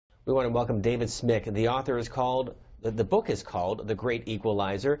We want to welcome David Smick. The book is called The Great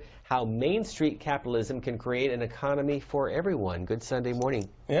Equalizer, How Main Street Capitalism Can Create an Economy for Everyone. Good Sunday morning.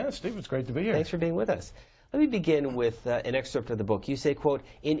 Yeah, Steve, it's great to be here. Thanks for being with us. Let me begin with an excerpt of the book. You say, quote,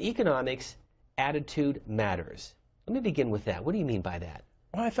 "In economics, attitude matters." Let me begin with that. What do you mean by that?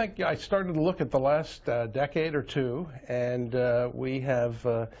 Well, I think I started to look at the last decade or two, and we have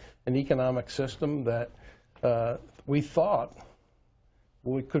an economic system that we thought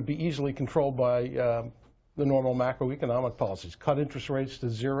could be easily controlled by the normal macroeconomic policies. Cut interest rates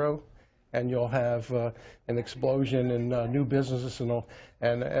to zero, and you'll have an explosion in new businesses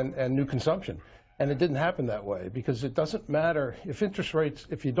and new consumption. And it didn't happen that way, because it doesn't matter if interest rates,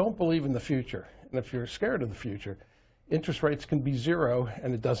 if you don't believe in the future, and if you're scared of the future, interest rates can be zero,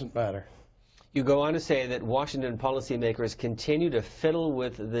 and it doesn't matter. You go on to say that Washington policymakers continue to fiddle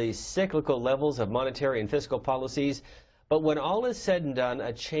with the cyclical levels of monetary and fiscal policies, but when all is said and done,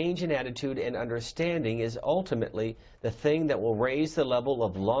 a change in attitude and understanding is ultimately the thing that will raise the level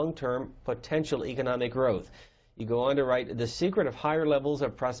of long-term potential economic growth. You go on to write, the secret of higher levels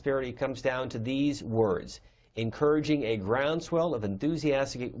of prosperity comes down to these words: encouraging a groundswell of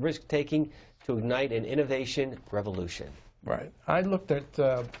enthusiastic risk-taking to ignite an innovation revolution. Right. I looked at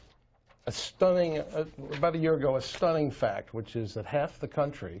about a year ago, a stunning fact, which is that half the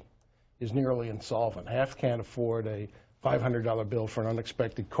country is nearly insolvent. Half can't afford a $500 bill for an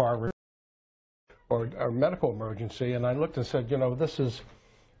unexpected car or medical emergency. And I looked and said, you know, this is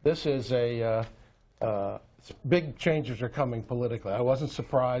big changes are coming politically. I wasn't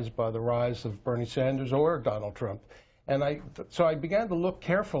surprised by the rise of Bernie Sanders or Donald Trump. And so I began to look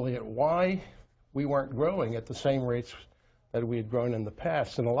carefully at why we weren't growing at the same rates that we had grown in the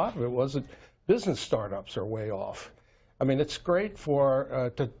past. And a lot of it was that business startups are way off. I mean, it's great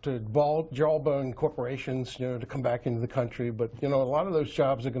for jawbone corporations, you know, to come back into the country, but you know, a lot of those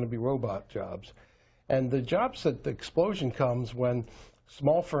jobs are going to be robot jobs. And the jobs that the explosion comes when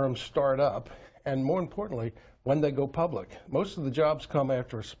small firms start up, and more importantly, when they go public. Most of the jobs come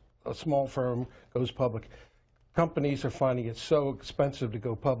after a small firm goes public. Companies are finding it so expensive to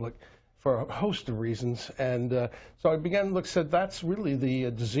go public for a host of reasons, and so I began to look. Said that's really the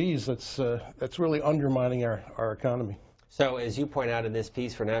disease that's really undermining our economy. So, as you point out in this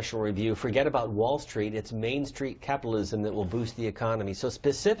piece for National Review, forget about Wall Street. It's Main Street capitalism that will boost the economy. So,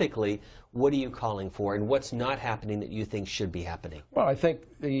 specifically, what are you calling for, and what's not happening that you think should be happening? Well, I think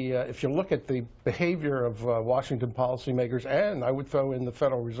if you look at the behavior of Washington policymakers, and I would throw in the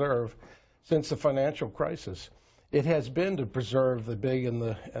Federal Reserve, since the financial crisis, it has been to preserve the big and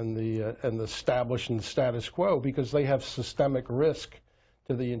the established and the status quo, because they have systemic risk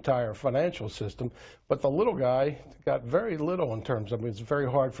to the entire financial system. But the little guy got very little in terms of, I mean, it's very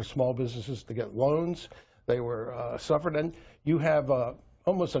hard for small businesses to get loans. They were suffered, and you have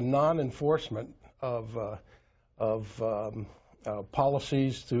almost a non-enforcement of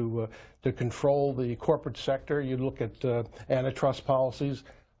policies to control the corporate sector. You look at antitrust policies.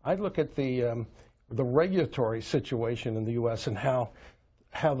 I look at the regulatory situation in the U.S. and how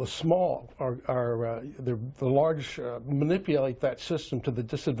the small the large manipulate that system to the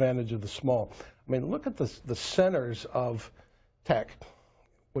disadvantage of the small. I mean, look at the centers of tech,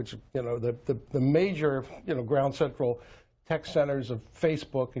 which, you know, the major, you know, ground central tech centers of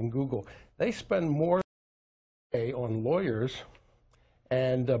Facebook and Google. They spend more on lawyers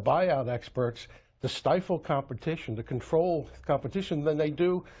and buyout experts to stifle competition, to control competition, than they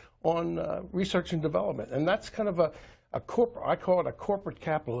do on research and development. And that's kind of I call it a corporate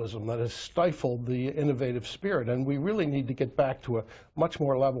capitalism that has stifled the innovative spirit, and we really need to get back to a much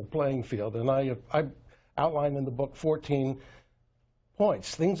more level playing field. And I outline in the book 14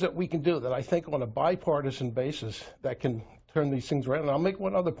 points, things that we can do that I think on a bipartisan basis that can turn these things around. And I'll make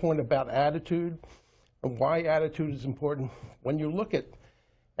one other point about attitude and why attitude is important. When you look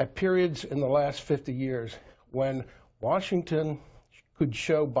at periods in the last 50 years when Washington could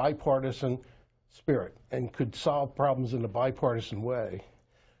show bipartisan spirit and could solve problems in a bipartisan way,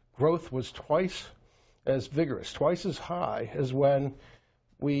 growth was twice as vigorous, twice as high as when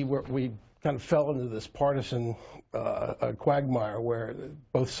we kind of fell into this partisan quagmire where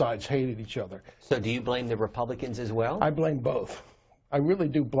both sides hated each other. So do you blame the Republicans as well? I blame both. I really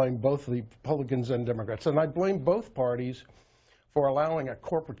do blame both the Republicans and Democrats, and I blame both parties for allowing a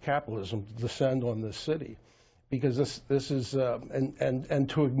corporate capitalism to descend on this city. Because this is and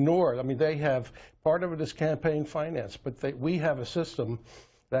to ignore it. I mean, they have, part of it is campaign finance, but we have a system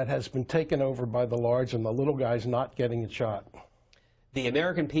that has been taken over by the large, and the little guy's not getting a shot. The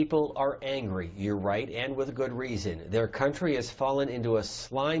American people are angry, you're right, and with good reason. Their country has fallen into a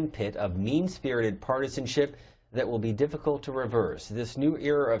slime pit of mean-spirited partisanship that will be difficult to reverse. This new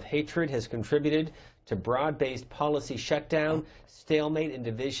era of hatred has contributed to broad-based policy shutdown. Stalemate and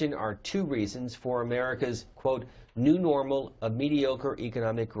division are two reasons for America's, quote, new normal of mediocre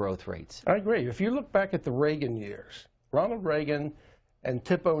economic growth rates. I agree. If you look back at the Reagan years, Ronald Reagan and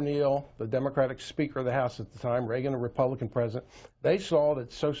Tip O'Neill, the Democratic Speaker of the House at the time, Reagan, a Republican president, they saw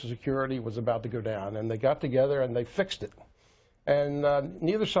that Social Security was about to go down, and they got together and they fixed it. And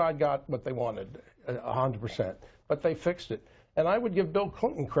neither side got what they wanted, 100%, but they fixed it. And I would give Bill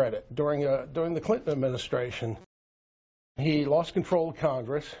Clinton credit during the Clinton administration. He lost control of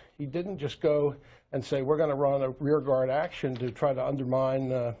Congress. He didn't just go and say, we're going to run a rearguard action to try to undermine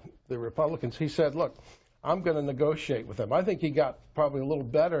the Republicans. He said, look, I'm going to negotiate with them. I think he got probably a little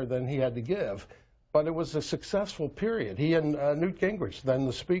better than he had to give, but it was a successful period. He and Newt Gingrich, then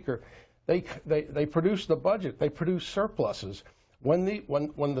the Speaker, they produced the budget. They produced surpluses. When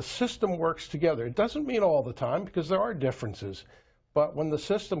the system works together, it doesn't mean all the time because there are differences, but when the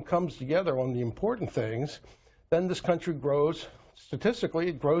system comes together on the important things, then this country grows. Statistically,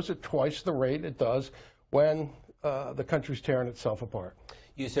 it grows at twice the rate it does when the country's tearing itself apart.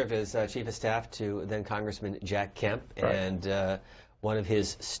 You served as Chief of Staff to then Congressman Jack Kemp, right. And one of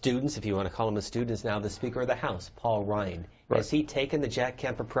his students, if you want to call him a student, is now the Speaker of the House, Paul Ryan. Right. Has he taken the Jack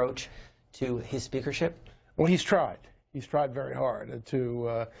Kemp approach to his speakership? Well, he's tried. He's tried very hard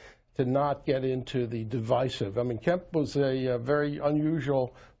to not get into the divisive. I mean, Kemp was a very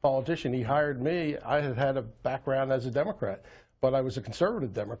unusual politician. He hired me. I had a background as a Democrat, but I was a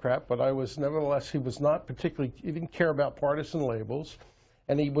conservative Democrat. But I was, nevertheless, he was not particularly, he didn't care about partisan labels,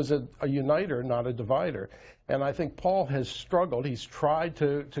 and he was a uniter, not a divider. And I think Paul has struggled. He's tried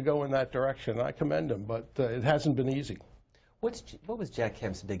to go in that direction. I commend him, but it hasn't been easy. What was Jack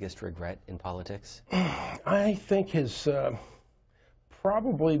Kemp's biggest regret in politics? I think his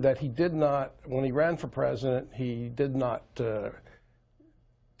probably that he did not, when he ran for president, he did not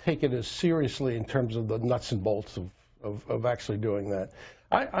take it as seriously in terms of the nuts and bolts of actually doing that.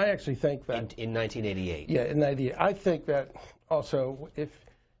 I actually think that in 1988. Yeah, in 1988. I think that also, if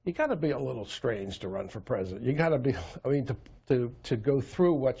you got to be a little strange to run for president. You got to be, I mean, to go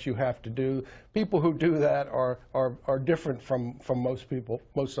through what you have to do. People who do that are different from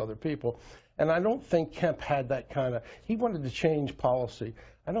most other people. And I don't think Kemp had that kind of, he wanted to change policy.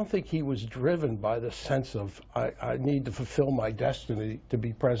 I don't think he was driven by the sense of, I need to fulfill my destiny to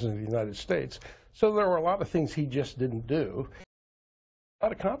be president of the United States. So there were a lot of things he just didn't do. A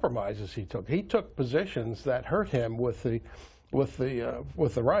lot of compromises he took. He took positions that hurt him with the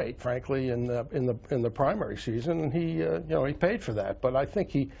right, frankly, in the primary season, and he paid for that. But I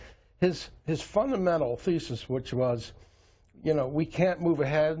think his fundamental thesis, which was, we can't move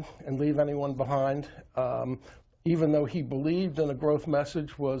ahead and leave anyone behind, even though he believed in a growth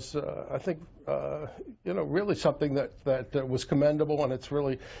message, was I think really something that was commendable, and it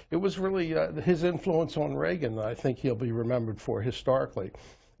was really his influence on Reagan that I think he'll be remembered for historically.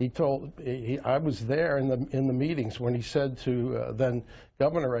 I was there in the meetings when he said to then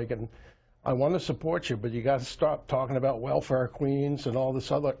Governor Reagan, I want to support you, but you got to stop talking about welfare queens and all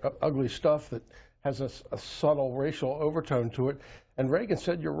this other ugly stuff that has a subtle racial overtone to it. And Reagan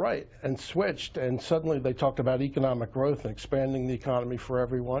said, you're right, and switched, and suddenly they talked about economic growth and expanding the economy for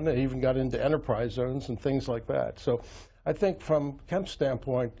everyone. They even got into enterprise zones and things like that. So I think from Kemp's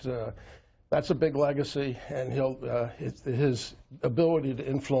standpoint, that's a big legacy, and his ability to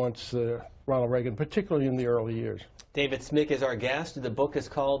influence Ronald Reagan, particularly in the early years. David Smick is our guest. The book is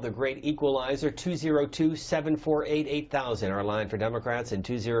called The Great Equalizer, 202-748-8000. Our line for Democrats, and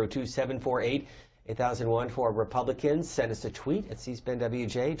 202-748-8001 for Republicans. Send us a tweet at C-SPAN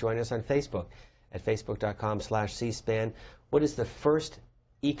WJ. Join us on Facebook at facebook.com/C-SPAN. What is the first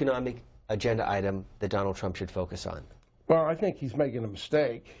economic agenda item that Donald Trump should focus on? Well, I think he's making a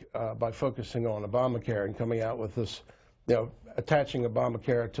mistake by focusing on Obamacare and coming out with this, attaching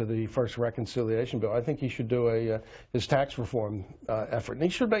Obamacare to the first reconciliation bill. I think he should do his tax reform effort, and he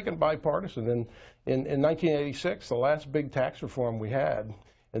should make it bipartisan. In 1986, the last big tax reform we had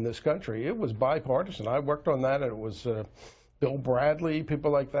in this country, it was bipartisan. I worked on that, and it was Bill Bradley,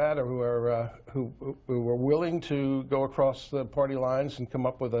 people like that, who were willing to go across the party lines and come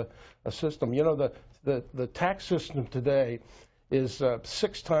up with a system. The tax system today is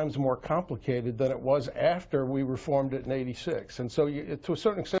 6 times more complicated than it was after we reformed it in '86. And so to a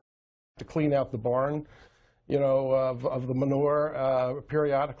certain extent, to clean out the barn, of the manure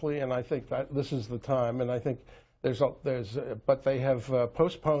periodically, and I think that this is the time. And I think but they have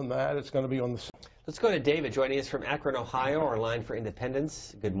postponed that. It's going to be on the. Let's go to David, joining us from Akron, Ohio, our line for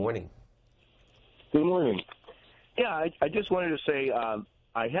independence. Good morning. Good morning. Yeah, I just wanted to say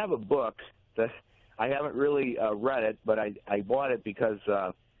I have a book that I haven't really read it, but I bought it because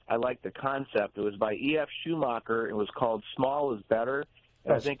I like the concept. It was by E.F. Schumacher. It was called Small is Better.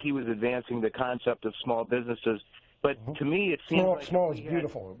 And I think he was advancing the concept of small businesses. But to me, it seems like small is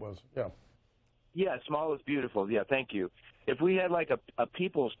beautiful. It was, yeah. Yeah, small is beautiful. Yeah, thank you. If we had like a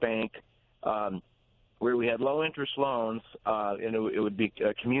people's bank where we had low interest loans, and it would be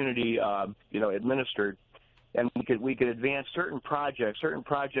community, administered, and we could advance certain projects. Certain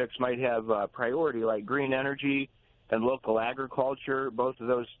projects might have priority, like green energy and local agriculture. Both of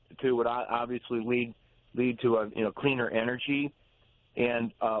those two would obviously lead to cleaner energy.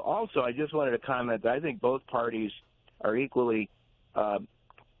 And also, I just wanted to comment that I think both parties are equally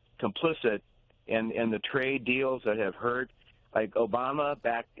complicit in the trade deals that have hurt, like Obama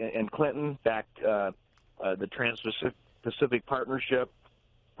and Clinton backed the Trans-Pacific Partnership.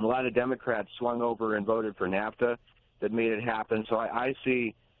 A lot of Democrats swung over and voted for NAFTA that made it happen. So I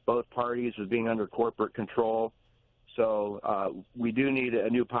see both parties as being under corporate control. So we do need a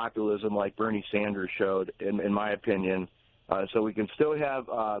new populism like Bernie Sanders showed, in my opinion. So we can still have,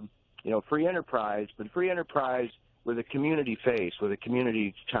 free enterprise, but free enterprise with a community face, with a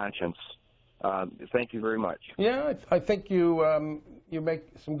community conscience. Thank you very much. Yeah, I think you make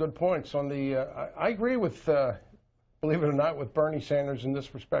some good points on the. I agree with, believe it or not, with Bernie Sanders in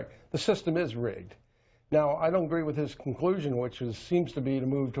this respect. The system is rigged. Now, I don't agree with his conclusion, which seems to be to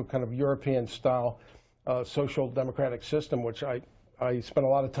move to a kind of European-style social democratic system, which I spent a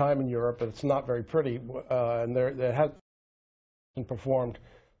lot of time in Europe, but it's not very pretty, and they hasn't performed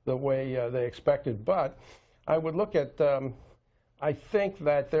the way they expected. But I would look at. I think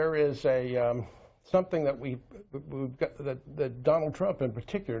that there is a something that we've got, that Donald Trump in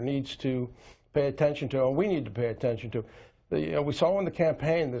particular needs to pay attention to, and we need to pay attention to. We saw in the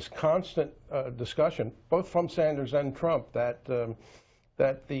campaign this constant discussion, both from Sanders and Trump, that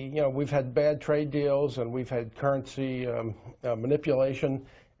we've had bad trade deals and we've had currency manipulation,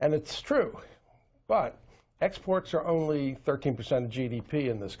 and it's true, but exports are only 13% of GDP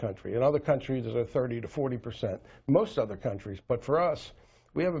in this country. In other countries, they're 30 to 40%. Most other countries, but for us,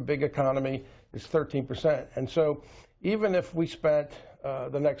 we have a big economy. It's 13%, and so even if we spent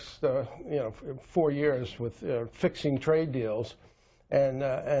the next 4 years with fixing trade deals and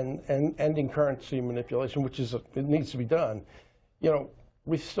ending currency manipulation, which it needs to be done,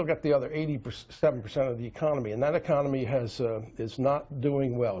 we still got the other 87% of the economy, and that economy is not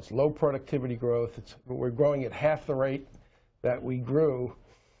doing well. It's low productivity growth. We're growing at half the rate that we grew,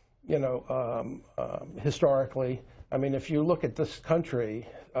 historically. I mean, if you look at this country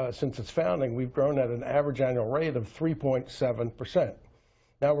since its founding, we've grown at an average annual rate of 3.7%.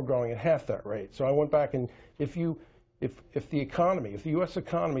 Now we're growing at half that rate. So I went back and if the U.S.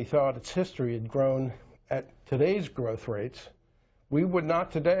 economy throughout its history had grown at today's growth rates, we would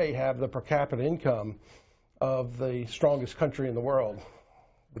not today have the per capita income of the strongest country in the world,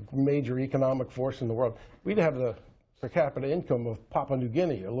 the major economic force in the world. We'd have the per capita income of Papua New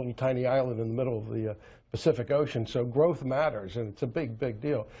Guinea, a little tiny island in the middle of the Pacific Ocean. So growth matters, and it's a big, big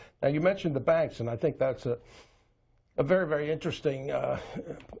deal. Now, you mentioned the banks, and I think that's a very, very interesting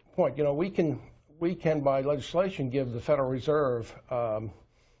point. We can by legislation give the Federal Reserve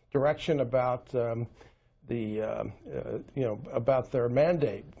direction about about their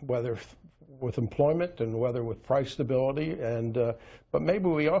mandate, whether with employment and whether with price stability, but maybe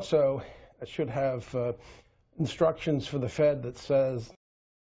we also should have instructions for the Fed that says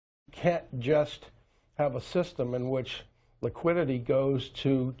you can't just have a system in which liquidity goes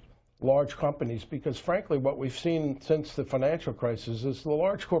to large companies, because frankly what we've seen since the financial crisis is the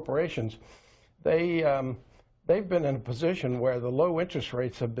large corporations, they've been in a position where the low interest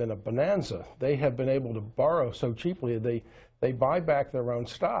rates have been a bonanza. They have been able to borrow so cheaply they buy back their own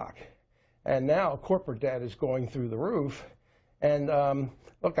stock. And now corporate debt is going through the roof. And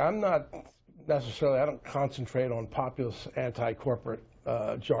look, I don't concentrate on populist anti-corporate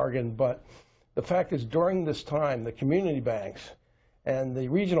jargon, but the fact is during this time, the community banks and the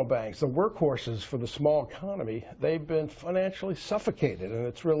regional banks, the workhorses for the small economy, they've been financially suffocated, and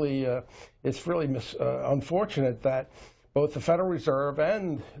it's really unfortunate that both the Federal Reserve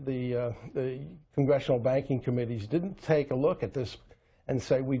and the congressional banking committees didn't take a look at this and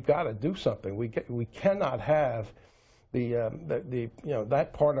say we've got to do something. We cannot have that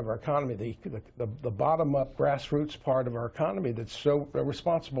part of our economy, the bottom-up grassroots part of our economy that's so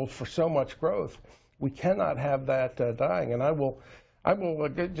responsible for so much growth. We cannot have that dying, and I will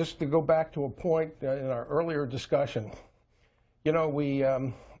just to go back to a point in our earlier discussion.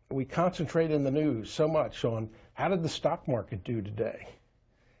 We concentrate in the news so much on how did the stock market do today,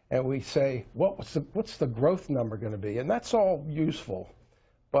 and we say what's the growth number going to be, and that's all useful.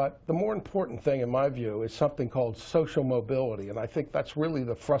 But the more important thing, in my view, is something called social mobility, and I think that's really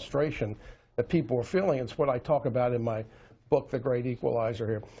the frustration that people are feeling. It's what I talk about in my book, The Great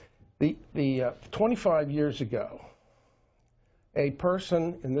Equalizer here. 25 years ago, a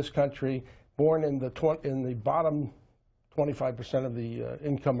person in this country born in the bottom 25% of the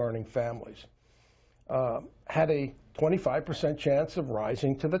income-earning families had a 25% chance of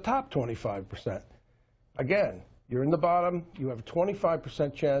rising to the top 25%. Again, you're in the bottom, you have a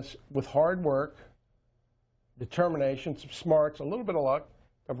 25% chance with hard work, determination, some smarts, a little bit of luck,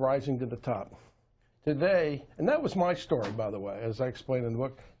 of rising to the top. Today, and that was my story, by the way, as I explained in the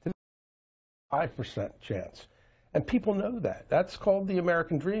book, today, 5% chance. And people know that. That's called the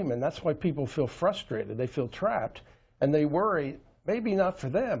American dream, and that's why people feel frustrated. They feel trapped, and they worry, maybe not for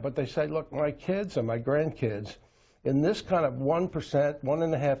them, but they say, look, my kids and my grandkids, in this kind of 1%,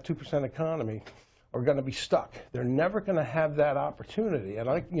 1.5%, 2% economy, are going to be stuck. They're never going to have that opportunity. And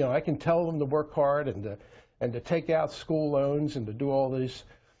I can tell them to work hard and to take out school loans and to do all this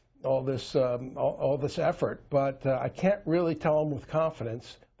effort, but I can't really tell them with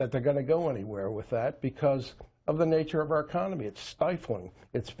confidence that they're going to go anywhere with that because of the nature of our economy. It's stifling.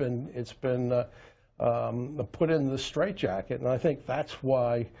 It's been put in the straitjacket, and I think that's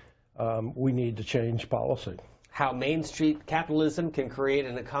why we need to change policy. How Main Street Capitalism Can Create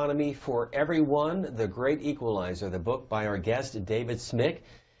an Economy for Everyone, The Great Equalizer, the book by our guest, David Smick.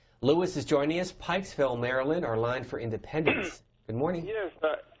 Lewis is joining us, Pikesville, Maryland, our line for independence. Good morning.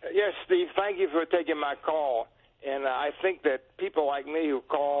 Yes, Steve, thank you for taking my call. And I think that people like me who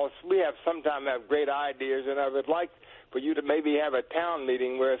call, we sometimes have great ideas, and I would like for you to maybe have a town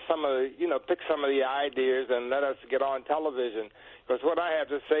meeting where pick some of the ideas and let us get on television. Because what I have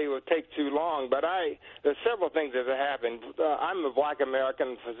to say will take too long. But there's several things that have happened. I'm a black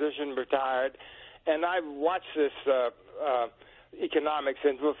American physician, retired, and I've watched this economics,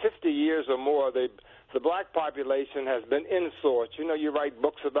 and for 50 years or more, the black population has been insourced. You write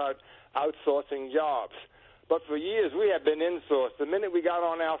books about outsourcing jobs. But for years, we have been insourced. The minute we got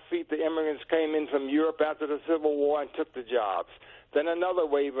on our feet, the immigrants came in from Europe after the Civil War and took the jobs. Then another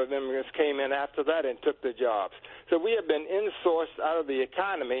wave of immigrants came in after that and took the jobs. So we have been insourced out of the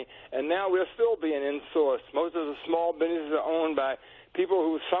economy, and now we're still being insourced. Most of the small businesses are owned by people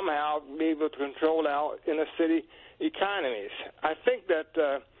who somehow be able to control our inner city economies. I think that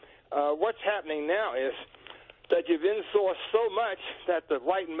what's happening now is that you've insourced so much that the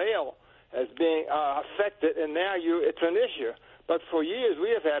white male is being affected, and now it's an issue. But for years,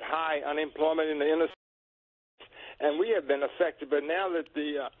 we have had high unemployment in the inner city, and we have been affected. But now that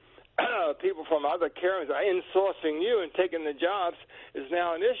the people from other carriers are insourcing you and taking the jobs is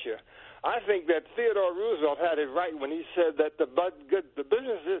now an issue. I think that Theodore Roosevelt had it right when he said that the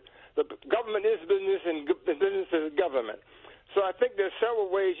government is business and business is government. So I think there's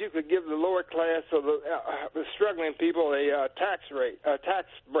several ways you could give the lower class or the struggling people a tax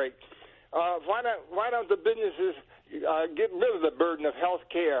break. Why don't the businesses get rid of the burden of health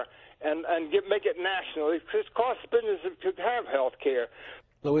care and make it national? It costs businesses to have health care.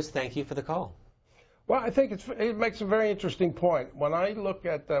 Lewis, thank you for the call. Well, I think it makes a very interesting point. When I look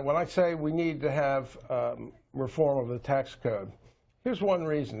at when I say we need to have reform of the tax code, here's one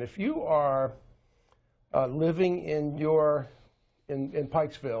reason. If you are living in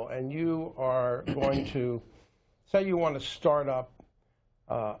Pikesville and you are going to say you want to start up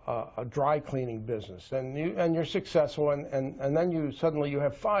a dry cleaning business, and you're successful, and then you suddenly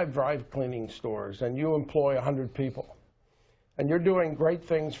have 5 dry cleaning stores, and you employ 100 people, and you're doing great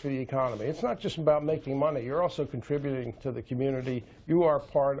things for the economy. It's not just about making money. You're also contributing to the community. You are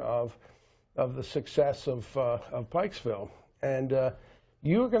part of the success of Pikesville, and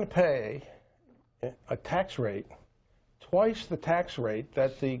you're going to pay a tax rate twice the tax rate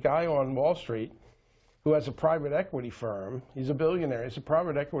that the guy on Wall Street who has a private equity firm, he's a billionaire, he's a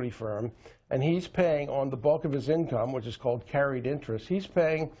private equity firm, and he's paying on the bulk of his income, which is called carried interest, he's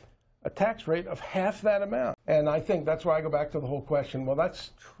paying a tax rate of half that amount. And I think that's why I go back to the whole question. Well, that's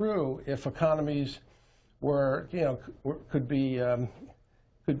true if economies were, could be,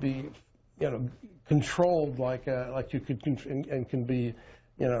 controlled like you could, and can be,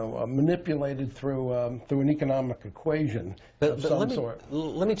 manipulated through an economic equation of some sort.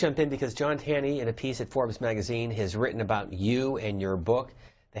 Let me jump in, because John Tanney, in a piece at Forbes magazine, has written about you and your book.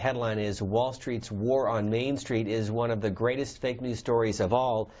 The headline is "Wall Street's War on Main Street is one of the greatest fake news stories of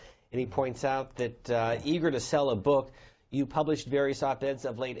all." And he points out that eager to sell a book, you published various op-eds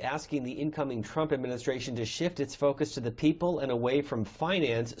of late asking the incoming Trump administration to shift its focus to the people and away from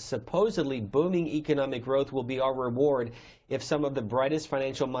finance. Supposedly booming economic growth will be our reward if some of the brightest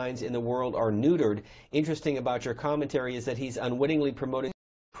financial minds in the world are neutered. Interesting about your commentary is that he's unwittingly promoted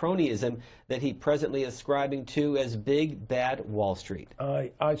cronyism that he presently ascribing to as Big Bad Wall Street.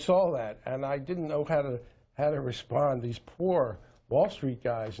 I saw that, and I didn't know how to respond. These poor Wall Street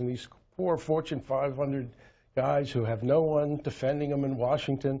guys and these poor Fortune 500 guys who have no one defending them in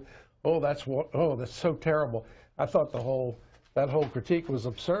Washington. Oh, that's so terrible. I thought that whole critique was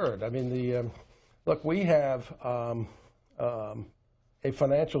absurd. I mean, look, we have a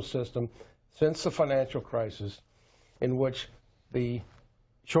financial system since the financial crisis in which the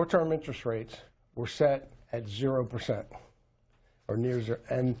short-term interest rates were set at 0% or near zero,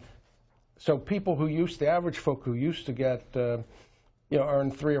 and so people the average folk who used to get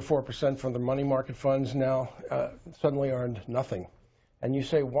earn 3 or 4% from their money market funds now suddenly earned nothing. And you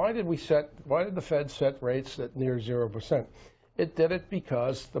say, why did the Fed set rates at near 0%? It did it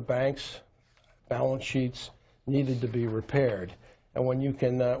because the banks' balance sheets needed to be repaired. And when you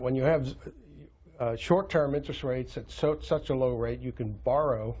have short-term interest rates at such a low rate, you can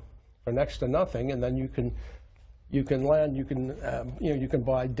borrow for next to nothing, and then you can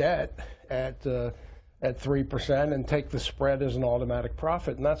buy debt at 3% and take the spread as an automatic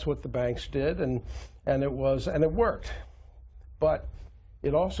profit, and that's what the banks did, and it worked. But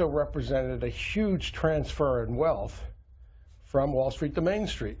it also represented a huge transfer in wealth from Wall Street to Main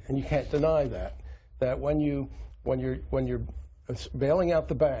Street, and you can't deny that. That when you're bailing out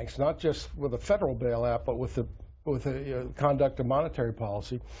the banks, not just with a federal bailout, but with the conduct of monetary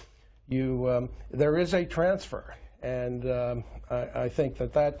policy, there is a transfer, and I think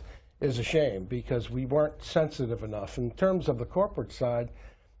that is a shame because we weren't sensitive enough. In terms of the corporate side,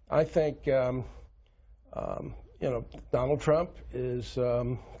 I think Donald Trump is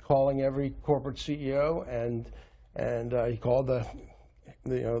calling every corporate CEO, and he called the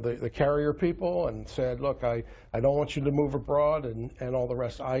carrier people and said, look, I don't want you to move abroad and all the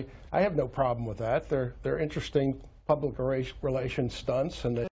rest. I have no problem with that. They're interesting public relations stunts,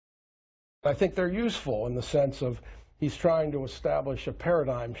 and I think they're useful in the sense of he's trying to establish a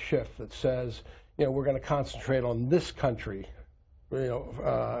paradigm shift that says, we're going to concentrate on this country,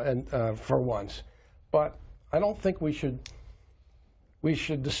 for once. But I don't think we should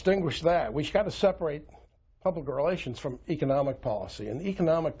distinguish that. We've got to separate public relations from economic policy. And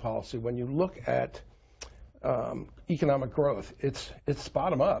economic policy, when you look at economic growth, it's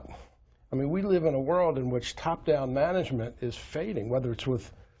bottom up. I mean, we live in a world in which top-down management is fading, whether it's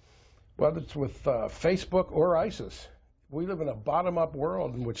with Facebook or ISIS. We live in a bottom-up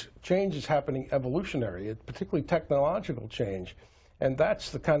world in which change is happening evolutionary, particularly technological change. And that's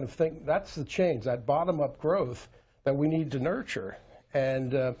the kind of thing, that's the change, that bottom-up growth that we need to nurture.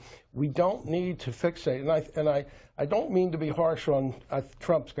 And we don't need to fixate. And I don't mean to be harsh on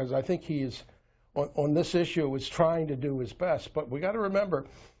Trump, because I think he is, on this issue, is trying to do his best. But we got to remember,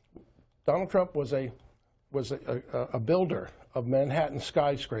 Donald Trump was a builder of Manhattan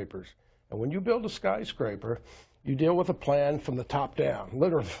skyscrapers. And when you build a skyscraper, you deal with a plan from the top down,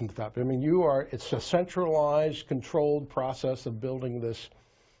 literally from the top. I mean, it's a centralized, controlled process of building this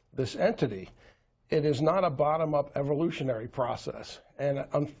entity. It is not a bottom-up evolutionary process,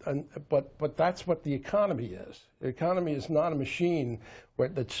 but that's what the economy is. The economy is not a machine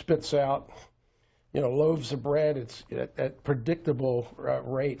that spits out, loaves of bread at predictable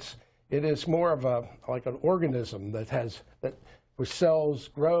rates. It is more of like an organism where cells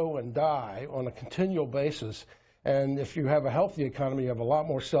grow and die on a continual basis. And if you have a healthy economy, you have a lot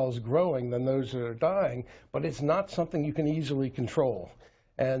more cells growing than those that are dying, but it's not something you can easily control.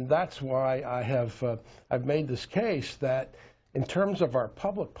 And that's why I've made this case that in terms of our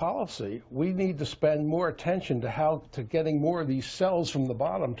public policy, we need to spend more attention to getting more of these cells from the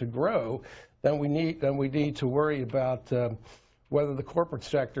bottom to grow than we need to worry about whether the corporate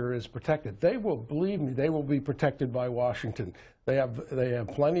sector is protected. Believe me, they will be protected by Washington. They have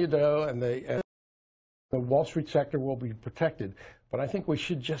plenty of dough, and the Wall Street sector will be protected. But I think we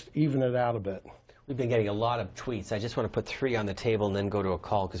should just even it out a bit. We've been getting a lot of tweets. I just want to put 3 on the table and then go to a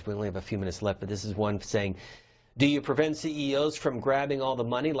call because we only have a few minutes left. But this is one saying, do you prevent CEOs from grabbing all the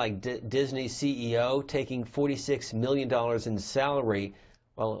money like Disney CEO taking $46 million in salary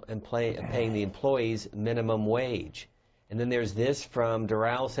and paying the employees minimum wage? And then there's this from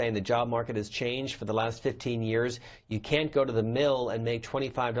Doral saying the job market has changed for the last 15 years. You can't go to the mill and make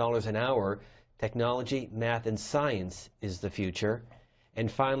 $25 an hour. Technology, math, and science is the future. And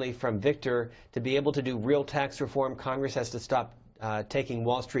finally, from Victor, to be able to do real tax reform, Congress has to stop taking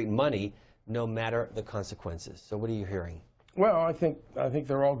Wall Street money, no matter the consequences. So what are you hearing? Well, I think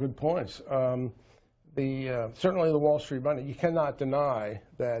they're all good points. Certainly the Wall Street money, you cannot deny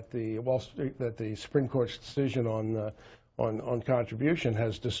that the Supreme Court's decision on contribution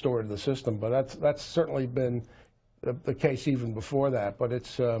has distorted the system, but that's certainly been the case even before that. But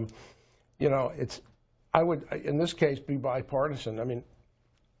it's, you know, I would, in this case, be bipartisan. I mean,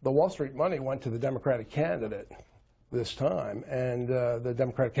 the Wall Street money went to the Democratic candidate this time, and the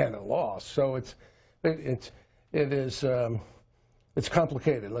Democratic candidate lost. So it's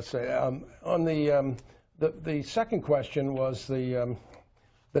complicated, let's say. On the second question was the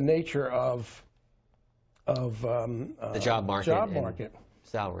nature of the job market. And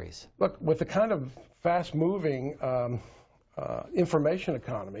salaries. Look, with the kind of fast-moving information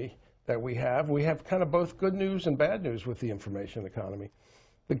economy that we have kind of both good news and bad news with the information economy.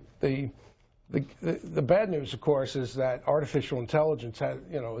 The bad news, of course, is that artificial intelligence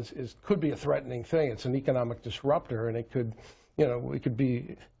could be a threatening thing. It's an economic disruptor, and it could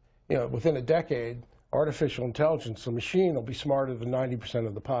be, within a decade, artificial intelligence, a machine will be smarter than 90%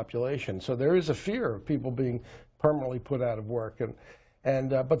 of the population. So there is a fear of people being permanently put out of work.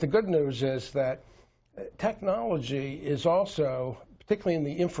 But the good news is that technology is also, particularly in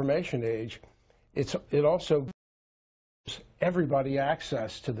the information age, it also gives everybody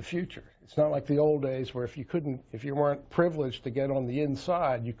access to the future. It's not like the old days where if you weren't privileged to get on the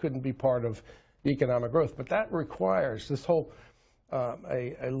inside, you couldn't be part of the economic growth. But that requires this whole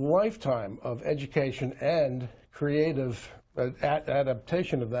a lifetime of education and creative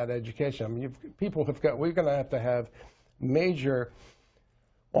adaptation of that education. I mean, we're going to have major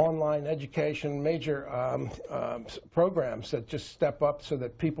online education, major programs that just step up so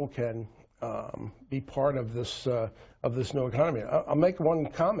that people can be part of this new economy. I'll make one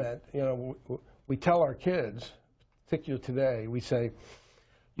comment. We tell our kids, particularly today, we say,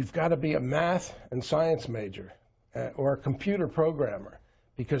 you've got to be a math and science major or a computer programmer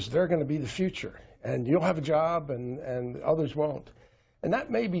because they're going to be the future, and you'll have a job and others won't. And that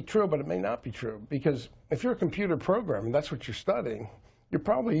may be true, but it may not be true, because if you're a computer programmer and that's what you're studying, you're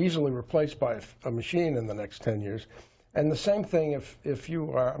probably easily replaced by a machine in the next 10 years. And the same thing if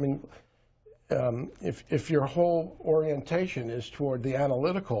you are, I mean, if your whole orientation is toward the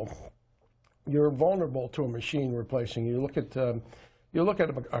analytical, you're vulnerable to a machine replacing you. You look at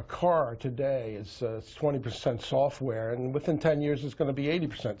a car today, it's 20% software, and within 10 years it's going to be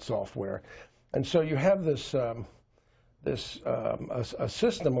 80% software. And so you have this a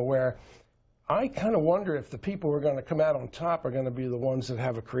system where I kind of wonder if the people who are going to come out on top are going to be the ones that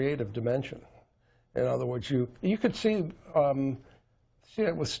have a creative dimension. In other words, you could see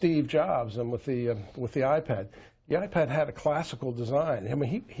it with Steve Jobs and with the iPad. The iPad had a classical design. I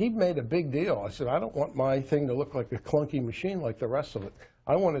mean, he made a big deal. I said, I don't want my thing to look like a clunky machine like the rest of it.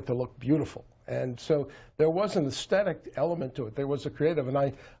 I want it to look beautiful. And so there was an aesthetic element to it. There was a creative.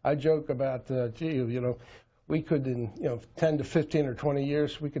 And I joke about, we could in 10 to 15 or 20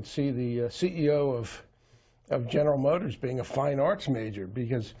 years, we could see the CEO of General Motors being a fine arts major,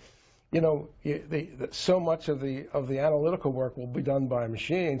 because so much of the analytical work will be done by a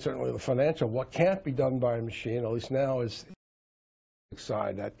machine. Certainly the financial. What can't be done by a machine, at least now, is the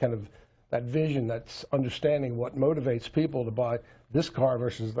side, that vision, that's understanding what motivates people to buy this car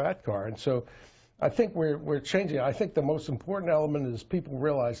versus that car. And so I think we're changing. I think the most important element is people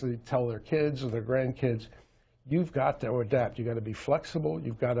realize they tell their kids or their grandkids, you've got to adapt. You've got to be flexible.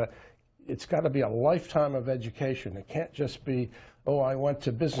 It's got to be a lifetime of education. It can't just be, oh, I went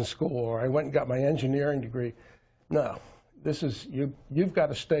to business school or I went and got my engineering degree. No, you've got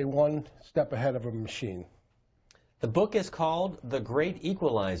to stay one step ahead of a machine. The book is called The Great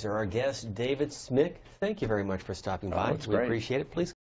Equalizer. Our guest, David Smick, thank you very much for stopping by. It's We great. appreciate it. Please